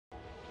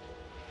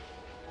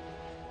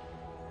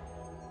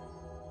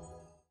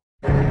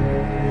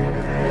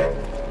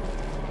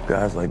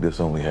Guys like this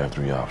only have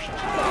three options.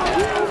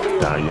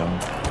 Die young,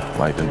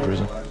 life in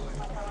prison,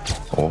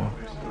 or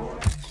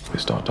they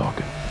start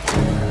talking.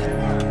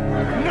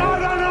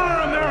 Not on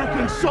our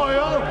American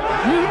soil!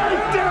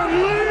 Let them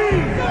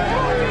leave!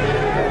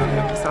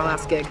 It's our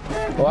last gig.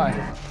 Why?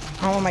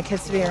 I don't want my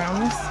kids to be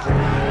around this.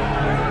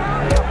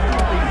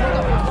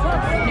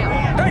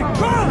 Hey,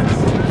 run!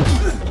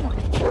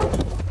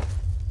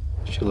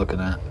 What you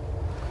looking at?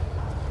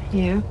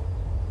 You?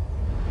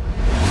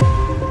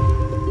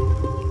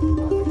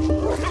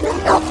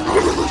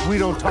 We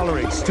don't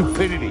tolerate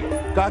stupidity.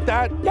 Got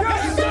that?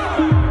 Yes,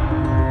 sir!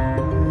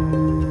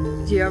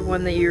 Do you have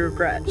one that you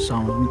regret?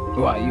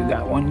 Why, you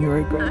got one you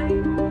regret?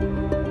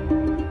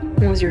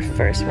 What was your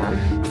first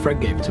one? Fred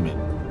gave it to me.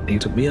 He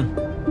took me in.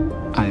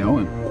 I owe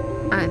him.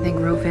 I think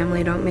real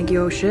family don't make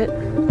you owe shit.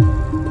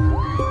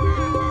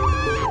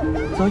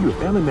 So you're a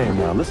family man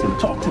now. Listen,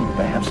 talk to me,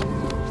 Babs.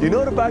 You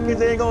know the bikers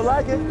ain't gonna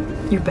like it.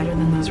 You're better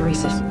than those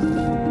racists.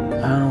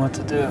 I don't know what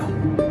to do.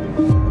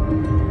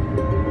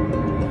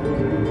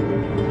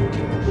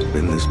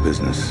 In this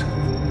business,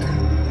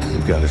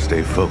 you've got to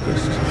stay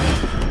focused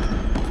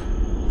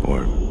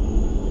or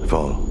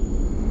fall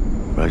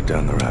right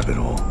down the rabbit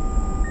hole.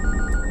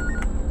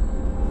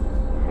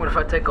 What if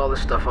I take all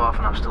this stuff off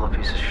and I'm still a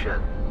piece of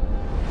shit?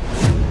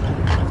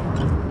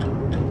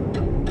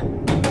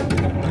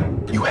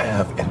 You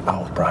have an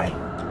out, Brian.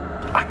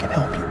 I can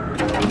help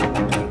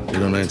you. You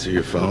don't answer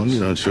your phone, you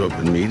don't show up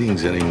in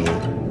meetings anymore.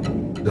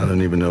 I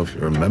don't even know if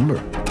you're a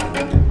member.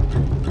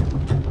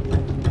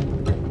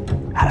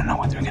 I don't know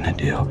what they're gonna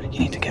do. You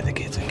need to get the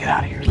kids and get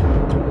out of here.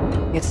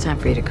 It's time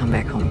for you to come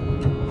back home.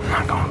 I'm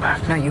not going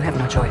back. No, you have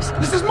no choice.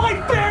 This is my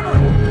family!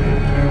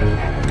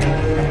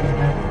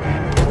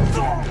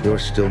 You're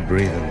still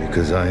breathing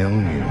because I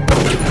own you.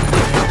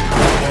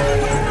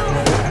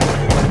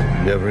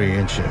 And every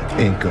inch of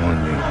ink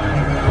on you.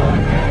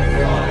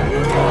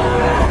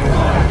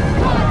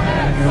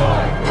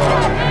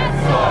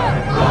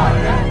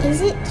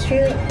 Is it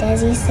true what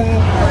Desi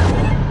said?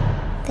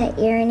 That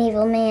you're an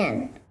evil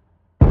man?